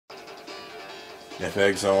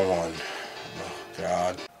FX Zone 1. Oh,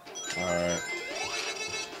 God. Alright.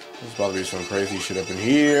 There's about to be some crazy shit up in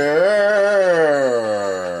here.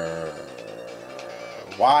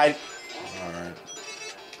 Why? Alright.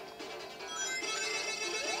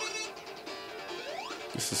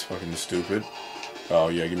 This is fucking stupid. Oh,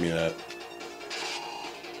 yeah, give me that.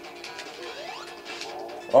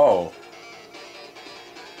 Oh.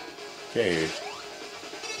 Okay.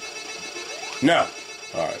 No.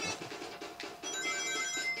 Alright.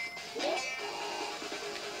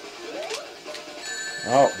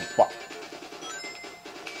 Oh, what?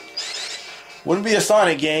 Wouldn't be a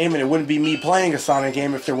Sonic game, and it wouldn't be me playing a Sonic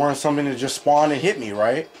game if there weren't something to just spawn and hit me,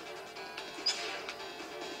 right?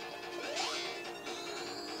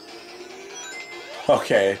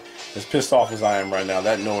 Okay, as pissed off as I am right now,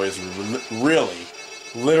 that noise really,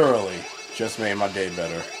 literally, just made my day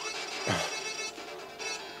better.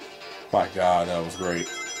 My God, that was great.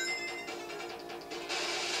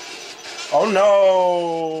 Oh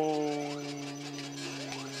no!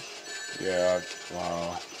 Yeah,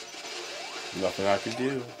 wow. Nothing I could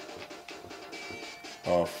do.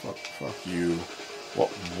 Oh, fuck you.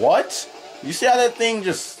 What? You see how that thing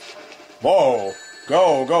just... Whoa!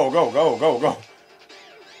 Go, go, go, go, go, go.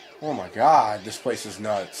 Oh my God, this place is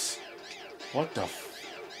nuts. What the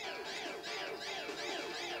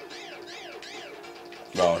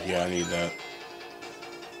Oh, yeah, I need that.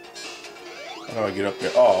 How do I get up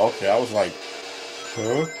there? Oh, okay, I was like...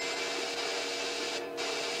 Huh?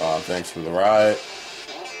 Thanks for the ride.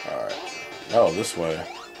 Alright. Oh, this way.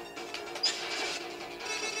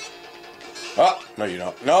 Oh, no you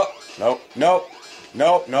don't. Nope, nope, nope,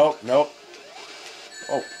 nope, nope, nope.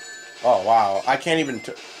 Oh, oh wow. I can't even...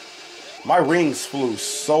 My rings flew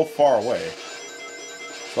so far away.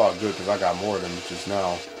 It's all good because I got more of them just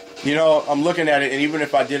now. You know, I'm looking at it, and even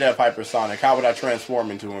if I did have Hypersonic, how would I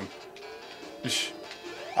transform into him?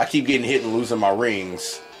 I keep getting hit and losing my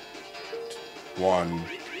rings. One.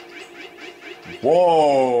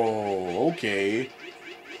 Whoa, okay.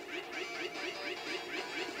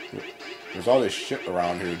 There's all this shit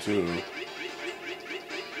around here, too.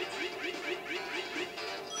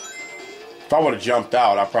 If I would have jumped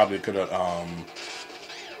out, I probably could have,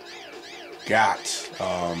 got,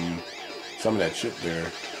 some of that shit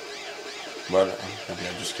there. But I think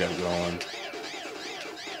I just kept going.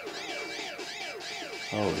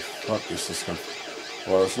 Holy fuck, this is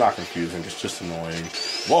well, it's not confusing, it's just annoying.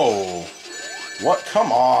 Whoa! What?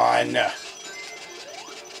 Come on!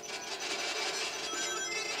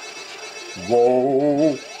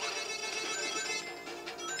 Whoa!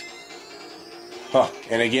 Huh,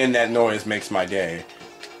 and again, that noise makes my day.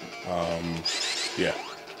 Yeah.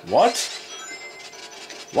 What?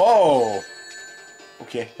 Whoa!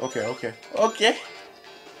 Okay, okay, okay. Okay!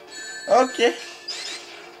 Okay!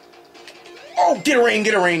 Oh, get a ring,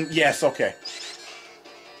 get a ring! Yes, okay.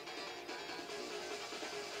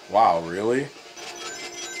 Wow, really?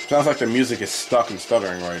 Sounds like the music is stuck and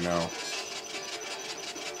stuttering right now.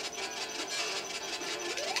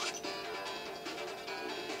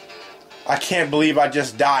 I can't believe I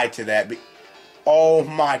just died to that. Oh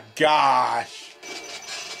my gosh.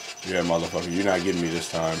 Yeah, motherfucker, you're not getting me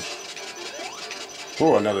this time.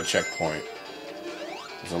 Ooh, another checkpoint.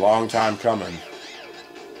 It's a long time coming.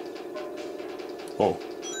 Whoa.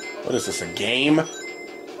 What is this, a game?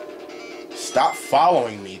 Stop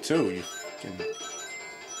following me, too. You fucking...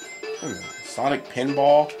 Sonic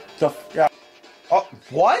pinball? The f... Oh,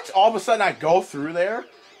 what? All of a sudden I go through there?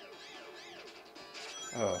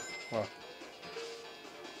 Oh, well.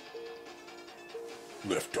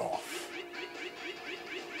 Lift off.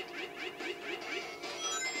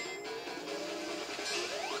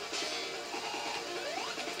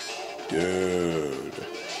 Dude.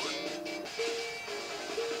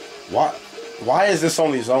 Why is this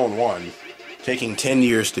only Zone 1? Taking 10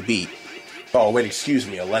 years to beat. Oh, wait, excuse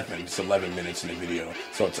me, 11. It's 11 minutes in the video.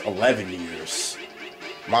 So it's 11 years.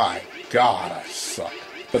 My God, I suck.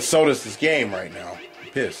 But so does this game right now.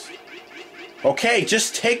 I'm pissed. Okay,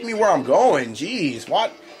 just take me where I'm going. Jeez,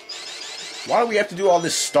 what? Why do we have to do all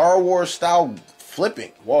this Star Wars style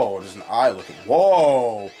flipping? Whoa, there's an eye looking.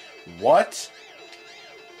 Whoa, what?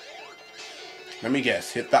 Let me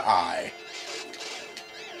guess, hit the eye.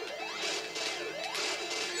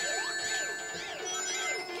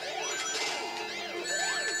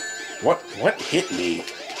 What hit me?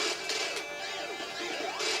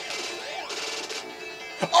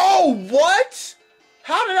 Oh, what?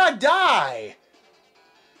 How did I die?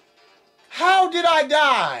 How did I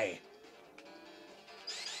die?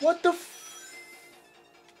 What the f...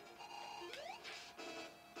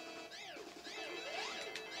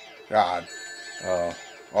 God.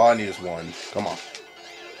 All I need is one. Come on.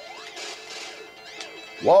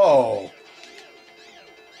 Whoa.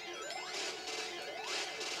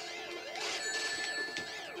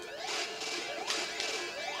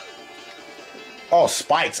 Oh,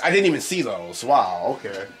 spikes. I didn't even see those. Wow,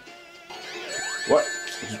 okay. What?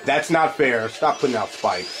 That's not fair. Stop putting out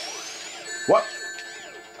spikes. What?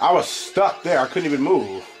 I was stuck there. I couldn't even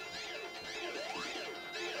move.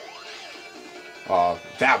 Oh,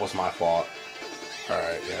 that was my fault.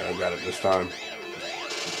 Alright, yeah, I got it this time.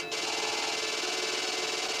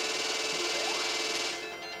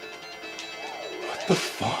 What the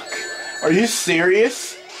fuck? Are you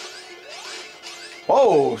serious?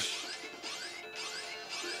 Whoa.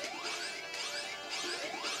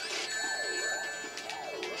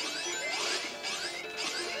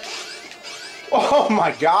 Oh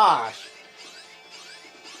my gosh.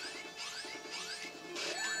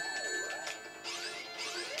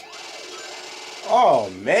 Oh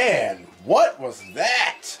man, what was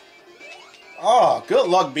that? Oh, good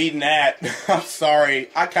luck beating that. I'm sorry.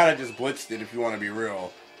 I kind of just blitzed it if you want to be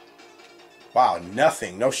real. Wow,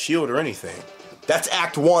 nothing. No shield or anything. That's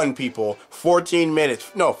Act 1, people. 14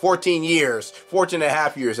 minutes. No, 14 years. 14 and a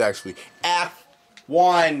half years, actually. Act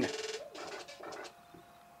 1.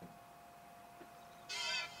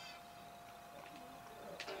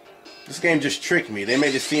 This game just tricked me. They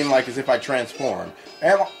made it seem like as if I transform.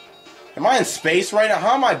 Am I in space right now?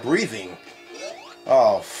 How am I breathing?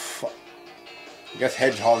 Oh, fuck. I guess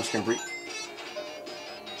hedgehogs can breathe.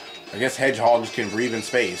 I guess hedgehogs can breathe in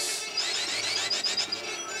space.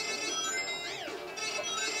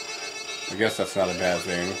 I guess that's not a bad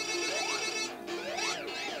thing.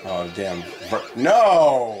 Oh, damn.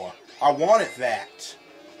 No! I wanted that.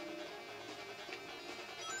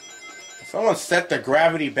 Someone set the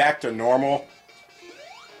gravity back to normal.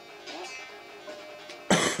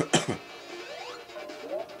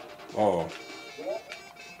 Oh.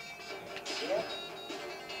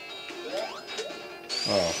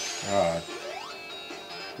 Oh, God.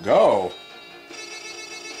 Go.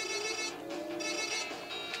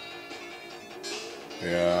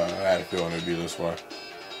 Yeah, I had a feeling it'd be this way.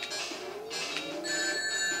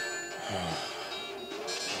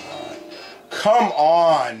 Come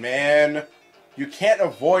on, man. You can't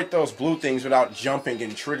avoid those blue things without jumping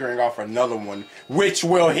and triggering off another one, which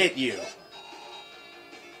will hit you.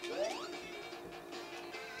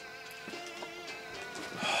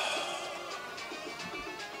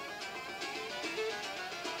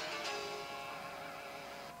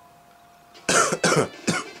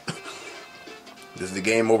 Does the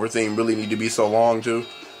game over thing really need to be so long, too?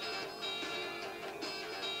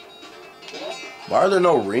 Why are there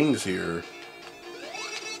no rings here?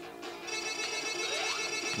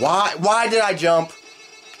 Why did I jump?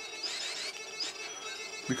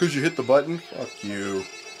 Because you hit the button? Fuck you.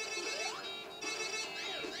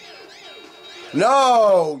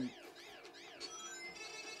 No!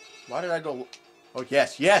 Why did I go... Oh,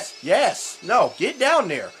 yes, yes, yes! No, get down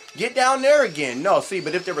there. Get down there again. No, see,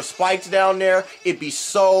 but if there were spikes down there, it'd be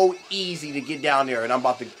so easy to get down there. And I'm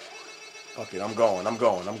about to... Fuck it, I'm going.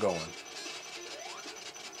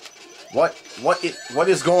 What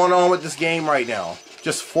is going on with this game right now?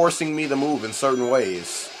 Just forcing me to move in certain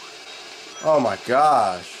ways. Oh my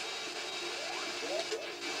gosh.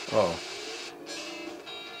 Oh.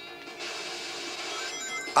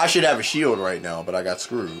 I should have a shield right now, but I got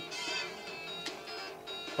screwed.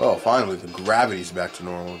 Oh, finally, the gravity's back to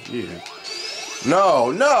normal. Jeez. No,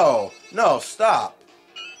 no, no, stop.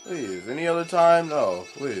 Please, any other time? No,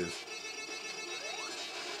 please.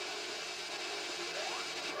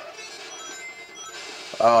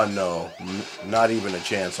 Oh, no. Not even a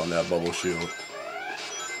chance on that bubble shield.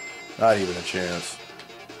 Not even a chance.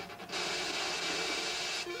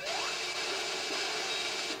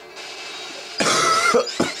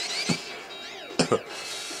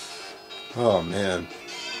 Oh, man.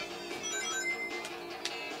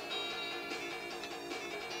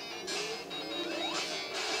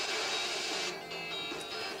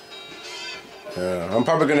 I'm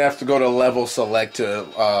probably gonna have to go to level select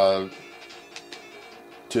to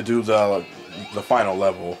do the final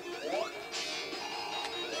level.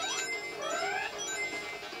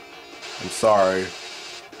 I'm sorry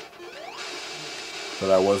that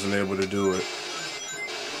I wasn't able to do it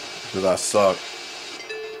because I suck.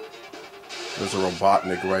 There's a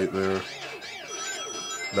Robotnik right there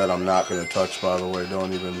that I'm not gonna touch. By the way,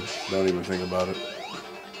 don't even think about it.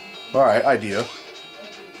 All right, idea.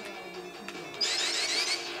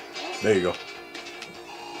 There you go.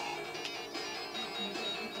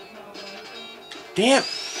 Damn.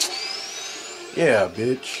 Yeah,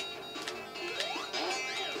 bitch.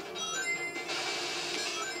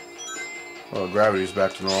 Oh, gravity's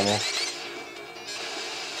back to normal.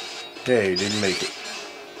 Hey, didn't make it.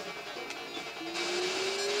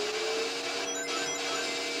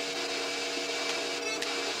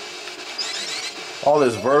 All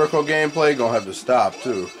this vertical gameplay gonna have to stop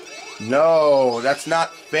too. No, that's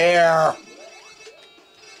not fair.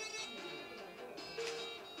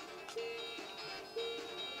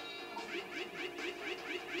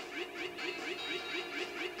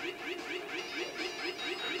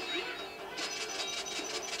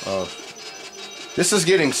 Oh, this is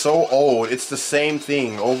getting so old. It's the same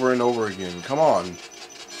thing over and over again. Come on.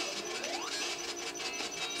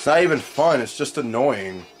 It's not even fun. It's just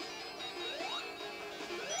annoying.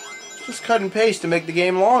 Just cut and paste to make the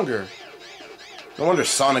game longer. No wonder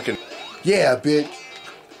Sonic and... Yeah, bitch.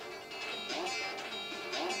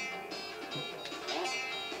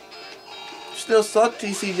 Still suck,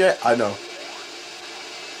 TCJ. I know.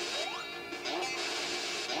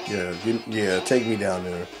 Yeah, take me down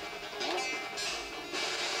there.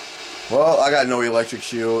 Well, I got no electric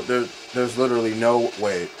shield. There's literally no...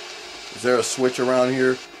 Wait. Is there a switch around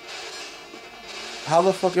here? How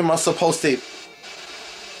the fuck am I supposed to...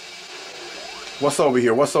 What's over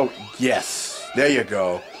here? What's over... Yes. There you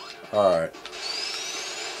go. Alright.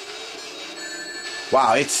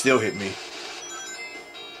 Wow, it still hit me.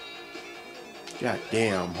 God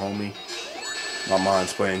damn, homie. My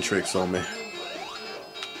mind's playing tricks on me.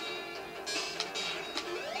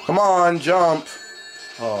 Come on, jump.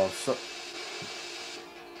 Oh, so...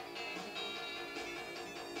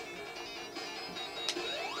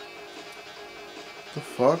 The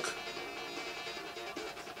fuck?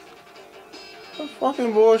 The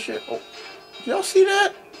fucking bullshit. Oh, y'all see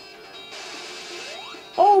that?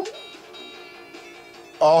 Oh.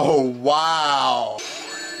 Oh, wow.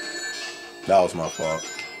 That was my fault.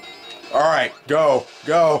 Alright, go.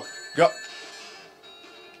 Go. Go.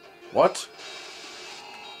 What?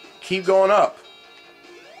 Keep going up.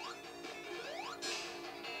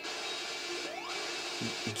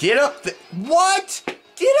 Get up there. What?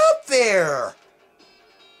 Get up there.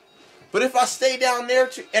 But if I stay down there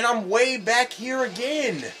too, and I'm way back here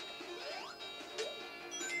again.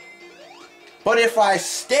 But if I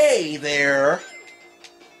stay there,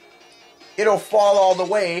 it'll fall all the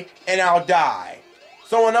way and I'll die.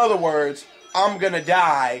 So in other words, I'm gonna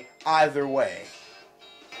die either way.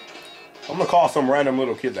 I'm gonna call some random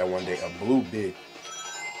little kid that one day a blue big.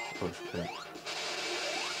 Oh, shit.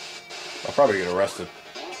 I'll probably get arrested.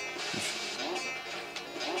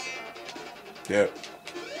 Yep.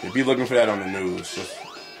 If you're looking for that on the news, just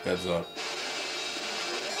heads up.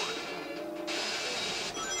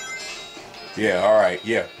 Yeah, alright,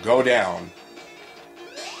 yeah, go down.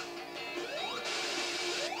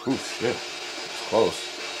 Ooh, shit. It's close.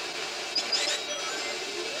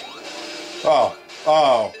 Oh,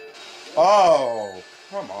 oh, oh,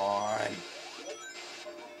 come on.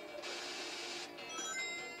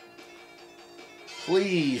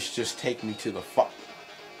 Please just take me to the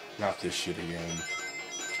Not this shit again.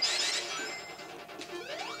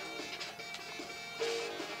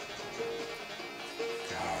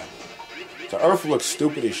 The Earth looks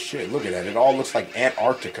stupid as shit. Look at that. It all looks like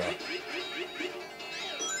Antarctica.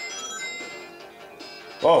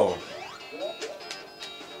 Oh.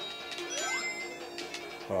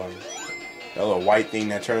 That little white thing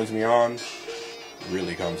that turns me on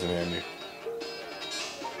really comes in handy.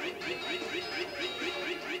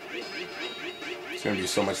 It's gonna be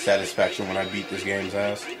so much satisfaction when I beat this game's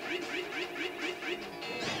ass.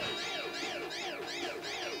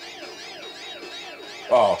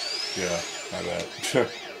 Oh, yeah. My bad.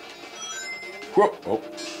 Whoop. Oh.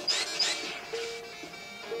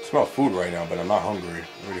 I smell food right now, but I'm not hungry.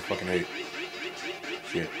 I already fucking ate.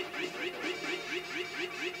 Shit.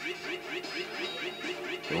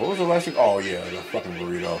 What was the last thing? Oh, yeah, the fucking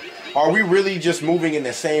burrito. Are we really just moving in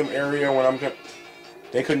the same area when I'm...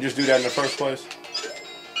 They couldn't just do that in the first place?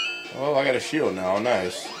 Oh, I got a shield now.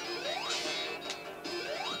 Nice.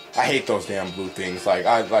 I hate those damn blue things. I'm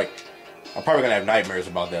probably gonna have nightmares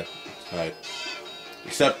about that tonight.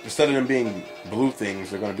 Except instead of them being blue things,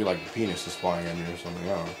 they're gonna be like penises flying at me or something.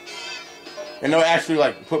 I don't know. And they'll actually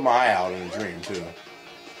like put my eye out in a dream too.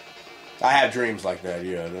 I have dreams like that.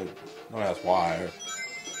 Yeah, that's why.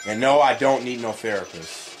 And no, I don't need no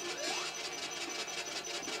therapist.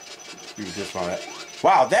 You just want it.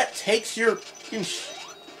 Wow, that takes your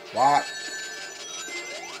what?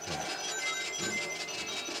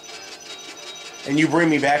 And you bring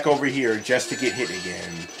me back over here just to get hit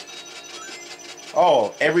again.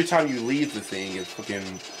 Oh, every time you leave the thing, it's fucking...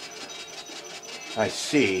 I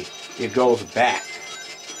see. It goes back.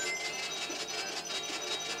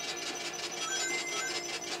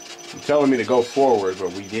 telling me to go forward,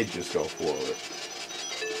 but we did just go forward.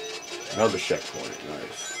 Another checkpoint.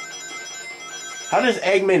 Nice. How does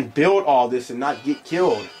Eggman build all this and not get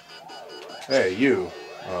killed? Hey, you.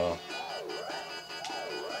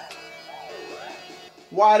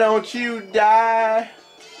 Why don't you die?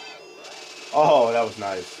 Oh, that was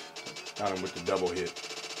nice. Got him with the double hit.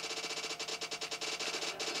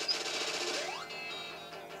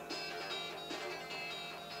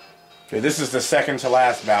 Okay, this is the second to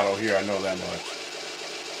last battle here, I know that much.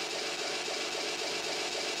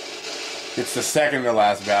 It's the second to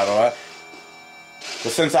last battle.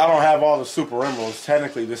 But since I don't have all the Super Emeralds,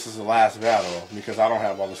 technically this is the last battle because I don't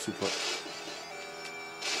have all the Super...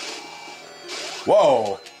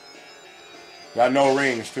 Whoa! Got no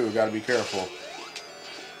rings too, gotta be careful.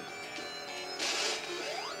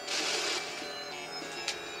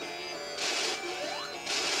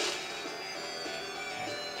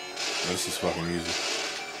 This is fucking easy.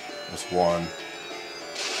 That's one.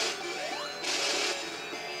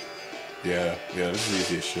 Yeah, this is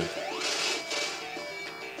easy as shit.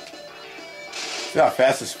 See how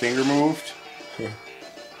fast his finger moved?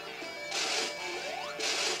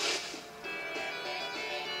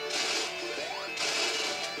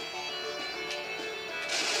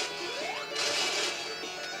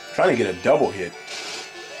 Trying to get a double hit.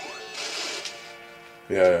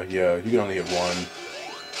 Yeah, you can only hit one.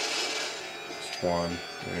 Just one.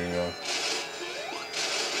 There you go.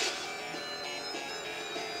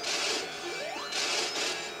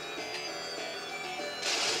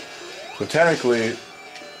 So technically,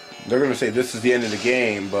 they're going to say this is the end of the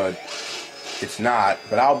game, but it's not.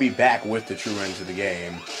 But I'll be back with the true end of the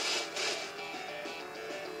game.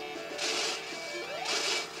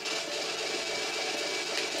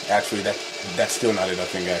 Actually, that's still not it, I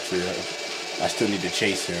think, actually. I still need to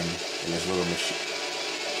chase him in this little machine.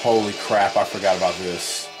 Holy crap, I forgot about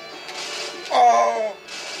this. Oh!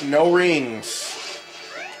 No rings.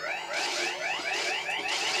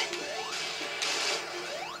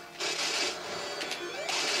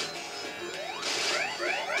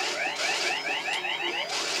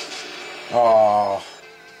 Oh,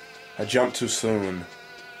 I jumped too soon.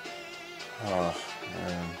 Oh,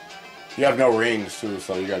 man. You have no rings, too,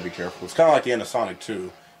 so you gotta be careful. It's kind of like the end of Sonic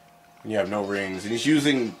 2. When you have no rings. And he's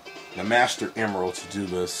using the Master Emerald to do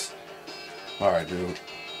this. Alright, dude.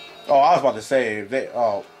 Oh, I was about to say,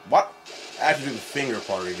 what? I have to do the finger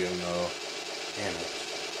part again, though. Damn it.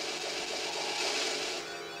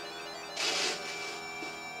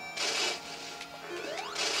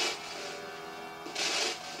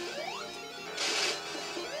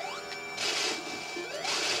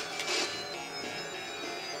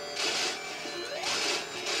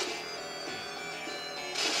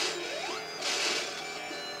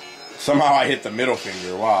 Somehow I hit the middle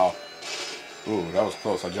finger. Wow. Ooh, that was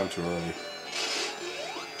close. I jumped too early.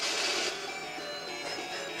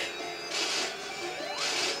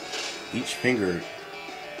 Each finger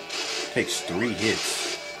takes 3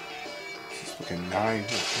 hits. This is fucking 9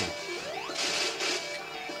 hits.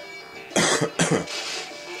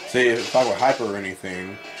 Say if I were hyper or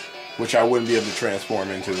anything, which I wouldn't be able to transform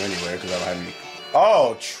into anyway because I don't have any.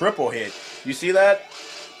 Oh, triple hit. You see that?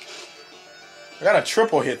 I got a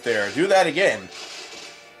triple hit there. Do that again.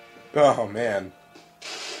 Oh, man.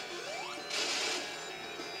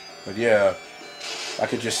 But yeah, I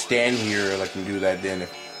could just stand here like and do that then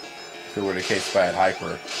if it were the case if I had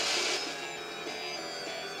hyper.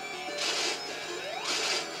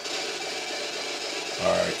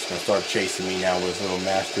 Alright, it's gonna start chasing me now with his little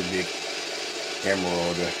Master Big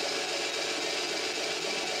Emerald.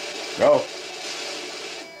 Go.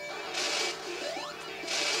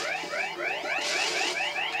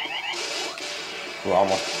 Well,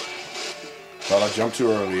 almost. Thought I jumped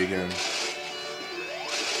too early again.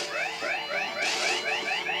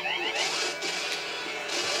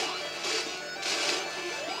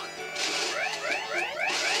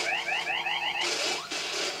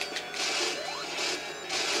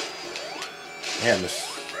 Man, this.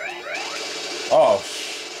 Oh,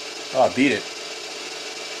 I beat it.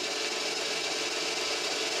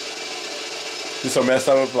 This is so messed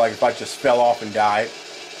up. Like if I just fell off and died.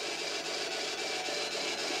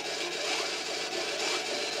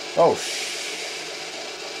 Oh,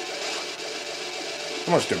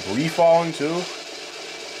 so much debris falling, too.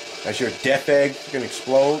 As your death egg freaking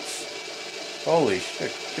explodes. Holy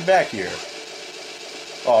shit. Get back here.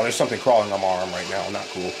 Oh, there's something crawling on my arm right now. Not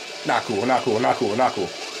cool. Not cool, not cool, not cool, not cool.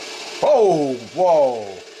 Oh,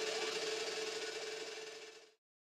 whoa.